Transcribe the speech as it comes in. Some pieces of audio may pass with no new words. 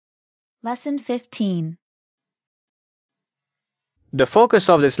Lesson 15. The focus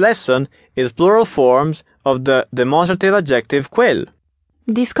of this lesson is plural forms of the demonstrative adjective quel,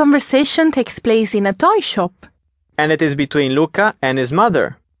 This conversation takes place in a toy shop. and it is between Luca and his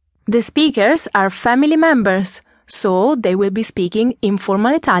mother. The speakers are family members, so they will be speaking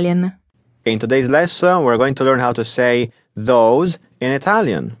informal Italian. In today's lesson, we're going to learn how to say those in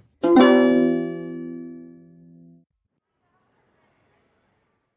Italian.